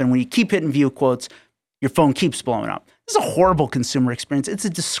blows up, and when you keep hitting view quotes, your phone keeps blowing up. This is a horrible consumer experience. It's a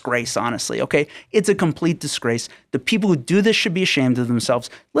disgrace, honestly, okay? It's a complete disgrace. The people who do this should be ashamed of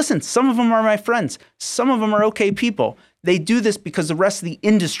themselves. Listen, some of them are my friends. Some of them are okay people. They do this because the rest of the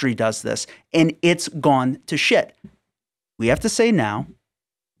industry does this, and it's gone to shit. We have to say now,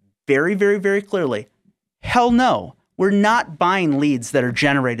 very, very, very clearly, hell no, we're not buying leads that are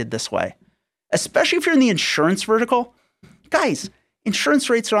generated this way. Especially if you're in the insurance vertical. Guys, insurance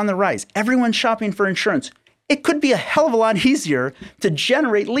rates are on the rise. Everyone's shopping for insurance. It could be a hell of a lot easier to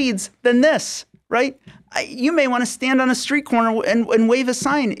generate leads than this, right? You may want to stand on a street corner and wave a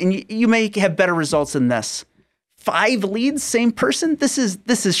sign, and you may have better results than this. 5 leads, same person? This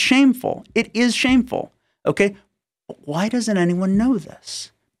is shameful. It is shameful, okay? But why doesn't anyone know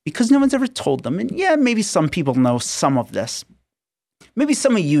this? Because no one's ever told them. And yeah, maybe some people know some of this. Maybe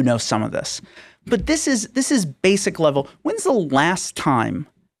some of you know some of this. But this is basic level. When's the last time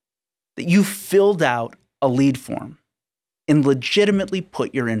that you filled out a lead form and legitimately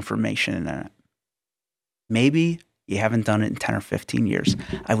put your information in it? Maybe you haven't done it in 10 or 15 years.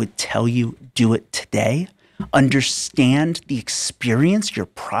 I would tell you, do it today. Understand the experience your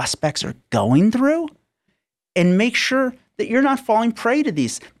prospects are going through and make sure that you're not falling prey to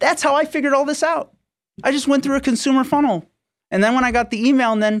these. That's how I figured all this out. I just went through a consumer funnel. And then when I got the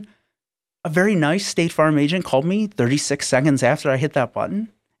email, and then a very nice State Farm agent called me 36 seconds after I hit that button.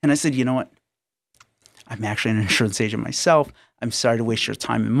 And I said, you know what? I'm actually an insurance agent myself. I'm sorry to waste your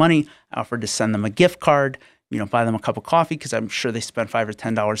time and money. I offered to send them a gift card. buy them a cup of coffee because I'm sure they spent $5 or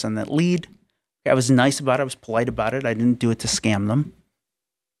 $10 on that lead. I was nice about it. I was polite about it. I didn't do it to scam them.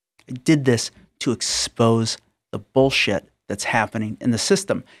 I did this to expose the bullshit that's happening in the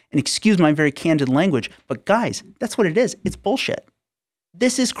system. And excuse my very candid language, but guys, that's what it is. It's bullshit.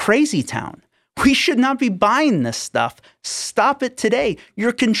 This is crazy town. We should not be buying this stuff. Stop it today.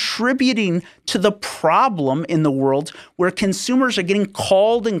 You're contributing to the problem in the world where consumers are getting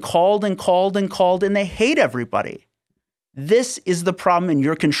called and called and called and called, and they hate everybody. This is the problem, and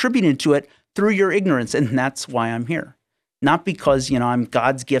you're contributing to it through your ignorance, and that's why I'm here. Not because, I'm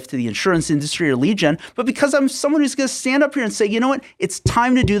God's gift to the insurance industry or lead gen, but because I'm someone who's going to stand up here and say, you know what? It's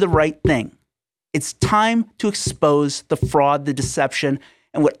time to do the right thing. It's time to expose the fraud, the deception,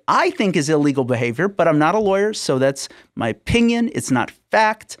 and what I think is illegal behavior, but I'm not a lawyer, so that's my opinion. It's not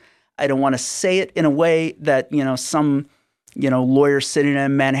fact. I don't want to say it in a way that, some, lawyer sitting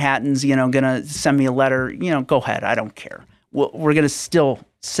in Manhattan's, going to send me a letter. Go ahead. I don't care. We're going to still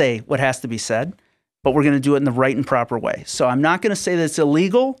say what has to be said, but we're going to do it in the right and proper way. So I'm not going to say that it's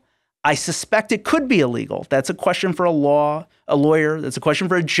illegal. I suspect it could be illegal. That's a question for a lawyer. That's a question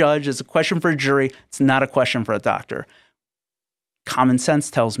for a judge. It's a question for a jury. It's not a question for a doctor. Common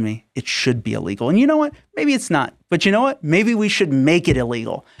sense tells me it should be illegal. And you know what? Maybe it's not. But you know what? Maybe we should make it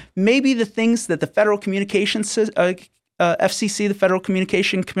illegal. Maybe the things that the Federal Communications FCC, the Federal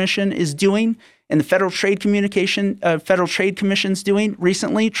Communication Commission, is doing, and the Federal Trade Commission's doing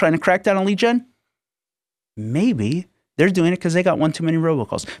recently, trying to crack down on lead gen, maybe they're doing it because they got one too many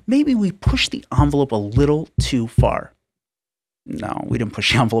robocalls. Maybe we push the envelope a little too far. No, we didn't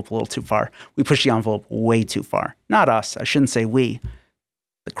push the envelope a little too far. We pushed the envelope way too far. Not us. I shouldn't say we.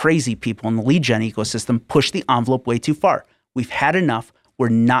 The crazy people in the lead gen ecosystem pushed the envelope way too far. We've had enough. We're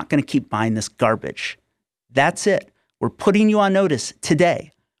not going to keep buying this garbage. That's it. We're putting you on notice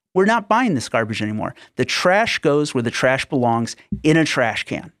today. We're not buying this garbage anymore. The trash goes where the trash belongs, in a trash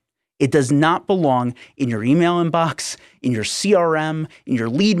can. It does not belong in your email inbox, in your CRM, in your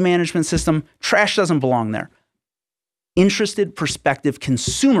lead management system. Trash doesn't belong there. Interested, prospective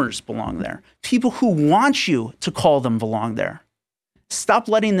consumers belong there. People who want you to call them belong there. Stop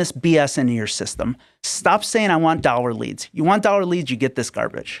letting this BS into your system. Stop saying, I want dollar leads. You want dollar leads, you get this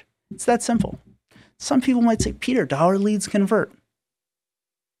garbage. It's that simple. Some people might say, Peter, dollar leads convert.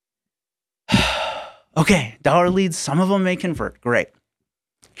 Okay, dollar leads, some of them may convert. Great.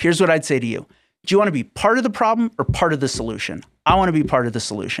 Here's what I'd say to you. Do you want to be part of the problem or part of the solution? I want to be part of the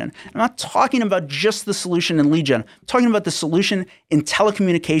solution. I'm not talking about just the solution in lead gen. I'm talking about the solution in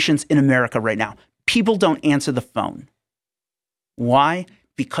telecommunications in America right now. People don't answer the phone. Why?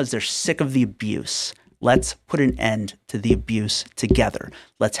 Because they're sick of the abuse. Let's put an end to the abuse together.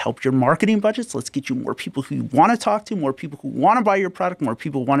 Let's help your marketing budgets. Let's get you more people who you want to talk to, more people who want to buy your product, more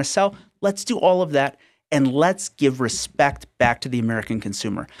people who want to sell. Let's do all of that. And let's give respect back to the American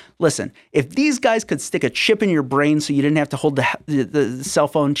consumer. Listen, if these guys could stick a chip in your brain so you didn't have to hold the cell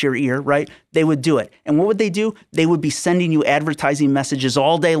phone to your ear, right? They would do it. And what would they do? They would be sending you advertising messages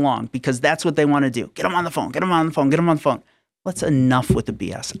all day long because that's what they want to do. Get them on the phone, get them on the phone, get them on the phone. Let's enough with the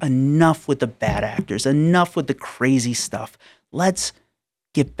BS, enough with the bad actors, enough with the crazy stuff. Let's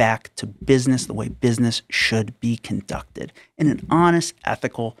get back to business the way business should be conducted in an honest,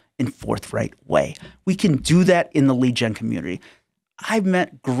 ethical, and forthright way. We can do that in the lead gen community. I've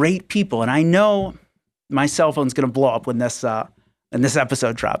met great people, and I know my cell phone's going to blow up when this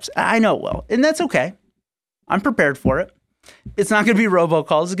episode drops. I know it will, and that's okay. I'm prepared for it. It's not going to be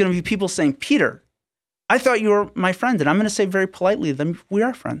robocalls. It's going to be people saying, Peter, I thought you were my friend, and I'm going to say very politely to them, we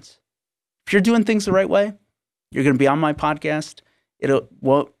are friends. If you're doing things the right way, you're going to be on my podcast.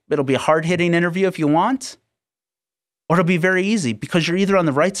 It'll be a hard-hitting interview if you want, or it'll be very easy because you're either on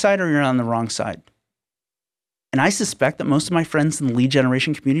the right side or you're on the wrong side. And I suspect that most of my friends in the lead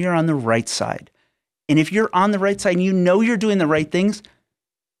generation community are on the right side. And if you're on the right side and you know you're doing the right things,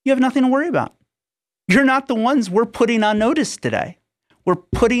 you have nothing to worry about. You're not the ones we're putting on notice today. We're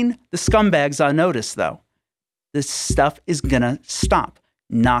putting the scumbags on notice, though. This stuff is going to stop.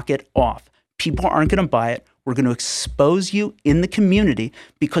 Knock it off. People aren't going to buy it. We're going to expose you in the community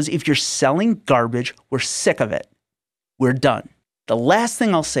because if you're selling garbage, we're sick of it. We're done. The last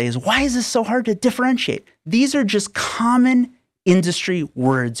thing I'll say is, why is this so hard to differentiate? These are just common industry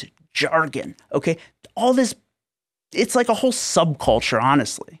words, jargon, okay? All this, it's like a whole subculture,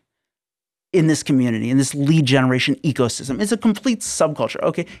 honestly, in this community, in this lead generation ecosystem. It's a complete subculture,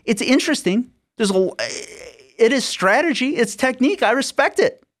 okay? It's interesting. It is strategy. It's technique. I respect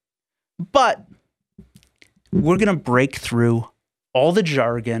it. But we're going to break through all the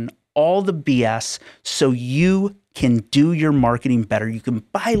jargon, all the BS so you can do your marketing better. You can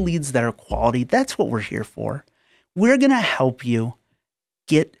buy leads that are quality. That's what we're here for. We're going to help you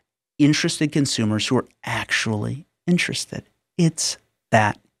get interested consumers who are actually interested. It's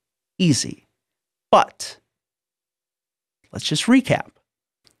that easy. But let's just recap.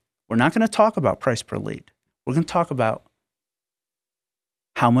 We're not going to talk about price per lead. We're going to talk about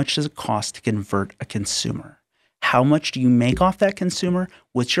how much does it cost to convert a consumer? How much do you make off that consumer?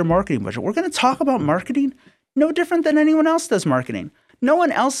 What's your marketing budget? We're going to talk about marketing no different than anyone else does marketing. No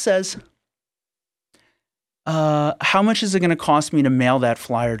one else says, how much is it going to cost me to mail that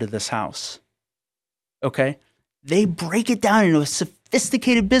flyer to this house? Okay. They break it down into a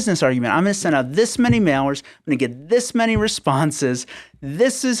sophisticated business argument. I'm going to send out this many mailers. I'm going to get this many responses.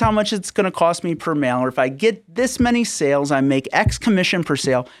 This is how much it's going to cost me per mailer. If I get this many sales, I make X commission per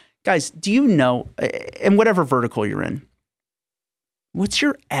sale. Guys, do you know, in whatever vertical you're in, what's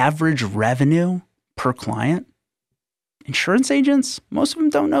your average revenue per client? Insurance agents, most of them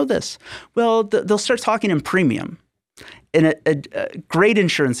don't know this. Well, they'll start talking in premium. And a great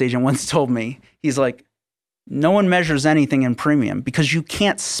insurance agent once told me, he's like, no one measures anything in premium because you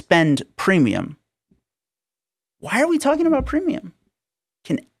can't spend premium. Why are we talking about premium?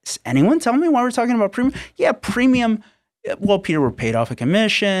 Can anyone tell me why we're talking about premium? Yeah, premium. Well, Peter, we're paid off a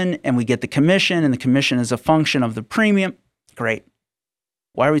commission and we get the commission and the commission is a function of the premium. Great.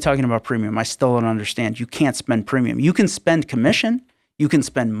 Why are we talking about premium? I still don't understand. You can't spend premium. You can spend commission. You can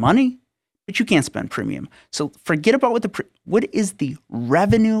spend money, but you can't spend premium. So forget about what is the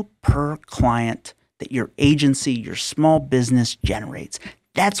revenue per client that your agency, your small business generates.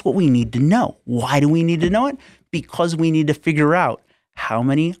 That's what we need to know. Why do we need to know it? Because we need to figure out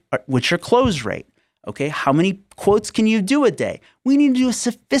what's your close rate? Okay, how many quotes can you do a day? We need to do a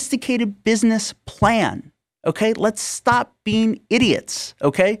sophisticated business plan. Okay, let's stop being idiots.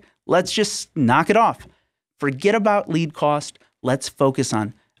 Okay, let's just knock it off. Forget about lead cost. Let's focus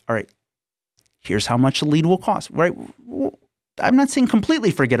on, all right, here's how much a lead will cost, right? I'm not saying completely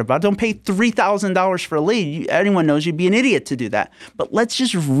forget about it. Don't pay $3,000 for a lead. Anyone knows you'd be an idiot to do that. But let's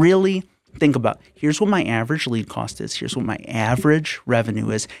just really think about, here's what my average lead cost is. Here's what my average revenue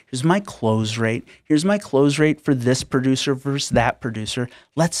is. Here's my close rate. Here's my close rate for this producer versus that producer.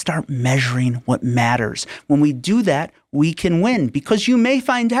 Let's start measuring what matters. When we do that, we can win because you may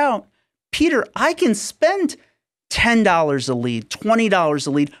find out, Peter, I can spend $10 a lead, $20 a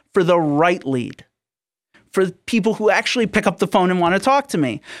lead for the right lead. For people who actually pick up the phone and want to talk to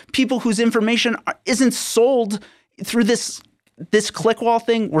me. People whose information isn't sold through this click wall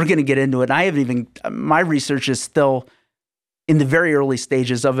thing. We're going to get into it. My research is still in the very early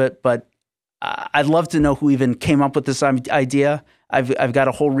stages of it, but I'd love to know who even came up with this idea. I've got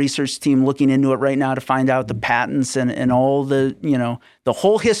a whole research team looking into it right now to find out the patents and all the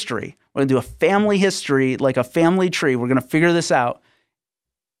whole history. We're going to do a family history, like a family tree. We're going to figure this out.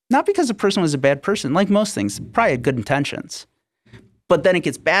 Not because the person was a bad person, like most things, probably had good intentions. But then it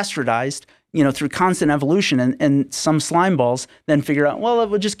gets bastardized, through constant evolution and some slime balls then figure out, well,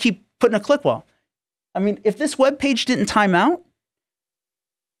 we'll just keep putting a click wall. I mean, if this web page didn't time out,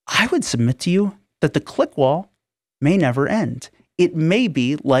 I would submit to you that the click wall may never end. It may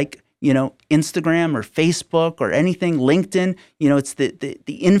be like, Instagram or Facebook or anything, LinkedIn, it's the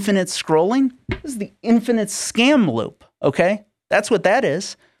infinite scrolling. This is the infinite scam loop, okay? That's what that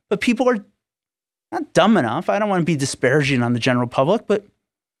is. But people are not dumb enough. I don't want to be disparaging on the general public, but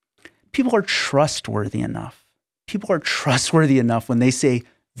people are trustworthy enough. People are trustworthy enough when they say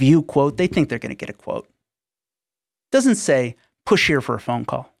view quote, they think they're going to get a quote. It doesn't say push here for a phone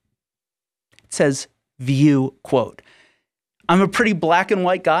call. It says view quote. I'm a pretty black and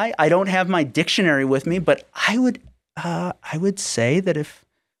white guy. I don't have my dictionary with me, but I would say that if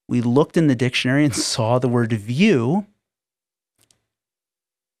we looked in the dictionary and saw the word view,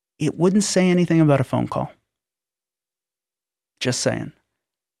 it wouldn't say anything about a phone call. Just saying.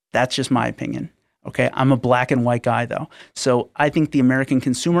 That's just my opinion. Okay. I'm a black and white guy though. So I think the American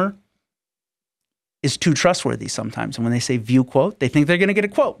consumer is too trustworthy sometimes. And when they say view quote, they think they're going to get a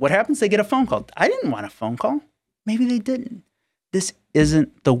quote. What happens? They get a phone call. I didn't want a phone call. Maybe they didn't. This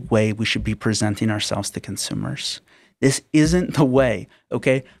isn't the way we should be presenting ourselves to consumers. This isn't the way.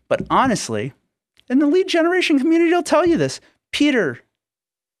 Okay. But honestly, and the lead generation community will tell you this, Peter,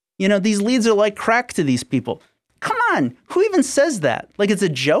 these leads are like crack to these people. Come on, who even says that? Like it's a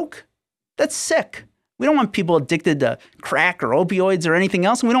joke? That's sick. We don't want people addicted to crack or opioids or anything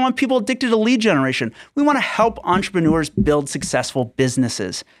else, and we don't want people addicted to lead generation. We want to help entrepreneurs build successful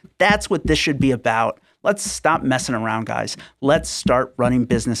businesses. That's what this should be about. Let's stop messing around, guys. Let's start running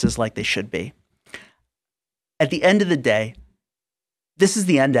businesses like they should be. At the end of the day, this is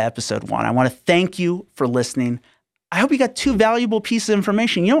the end of episode 1. I want to thank you for listening. I hope you got 2 valuable pieces of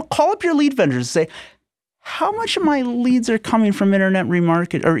information. You know, call up your lead vendors and say, how much of my leads are coming from internet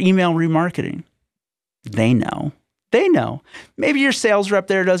remarket or email remarketing? They know. They know. Maybe your sales rep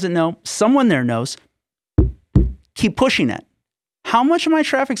there doesn't know. Someone there knows. Keep pushing it. How much of my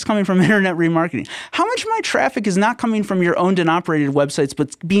traffic is coming from internet remarketing? How much of my traffic is not coming from your owned and operated websites,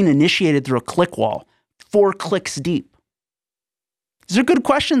 but being initiated through a click wall, 4 clicks deep? These are good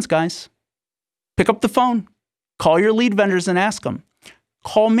questions, guys. Pick up the phone. Call your lead vendors and ask them.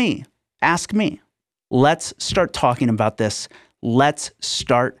 Call me. Ask me. Let's start talking about this. Let's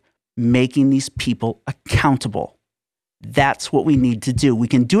start making these people accountable. That's what we need to do. We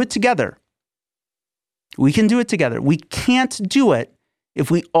can do it together. We can do it together. We can't do it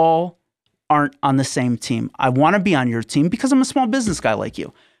if we all aren't on the same team. I want to be on your team because I'm a small business guy like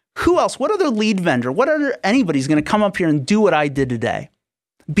you. Who else? What other lead vendor? What other anybody's going to come up here and do what I did today?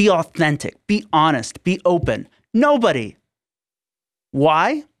 Be authentic. Be honest. Be open. Nobody.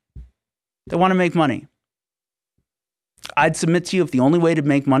 Why? They want to make money. I'd submit to you if the only way to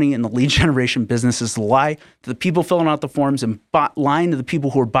make money in the lead generation business is to lie to the people filling out the forms and lying to the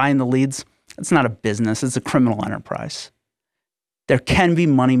people who are buying the leads, it's not a business. It's a criminal enterprise. There can be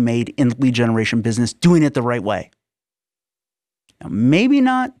money made in the lead generation business doing it the right way. Now, maybe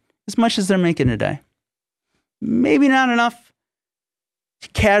not as much as they're making today. Maybe not enough to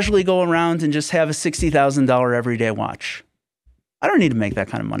casually go around and just have a $60,000 everyday watch. I don't need to make that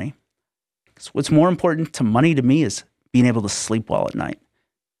kind of money. Because what's more important to money to me is being able to sleep well at night.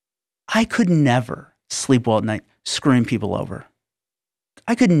 I could never sleep well at night screwing people over.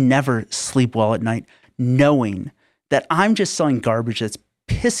 I could never sleep well at night knowing that I'm just selling garbage that's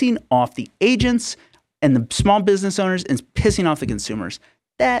pissing off the agents and the small business owners and pissing off the consumers.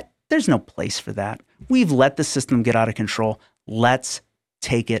 There's no place for that. We've let the system get out of control. Let's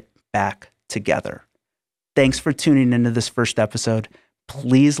take it back together. Thanks for tuning into this first episode.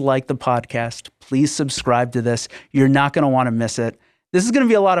 Please like the podcast. Please subscribe to this. You're not going to want to miss it. This is going to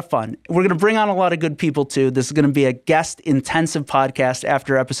be a lot of fun. We're going to bring on a lot of good people too. This is going to be a guest-intensive podcast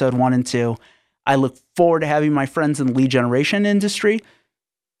after episode 1 and 2. I look forward to having my friends in the lead generation industry.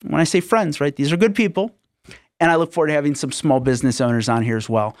 When I say friends, right, these are good people. And I look forward to having some small business owners on here as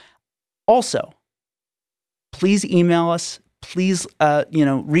well. Also, please email us. Please,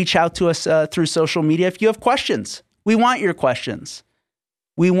 reach out to us through social media if you have questions. We want your questions.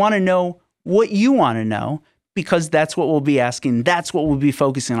 We want to know what you want to know because that's what we'll be asking. That's what we'll be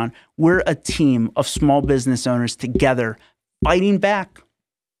focusing on. We're a team of small business owners together fighting back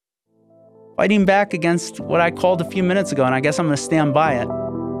against what I called a few minutes ago, and I guess I'm going to stand by it,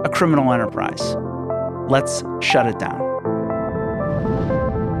 a criminal enterprise. Let's shut it down.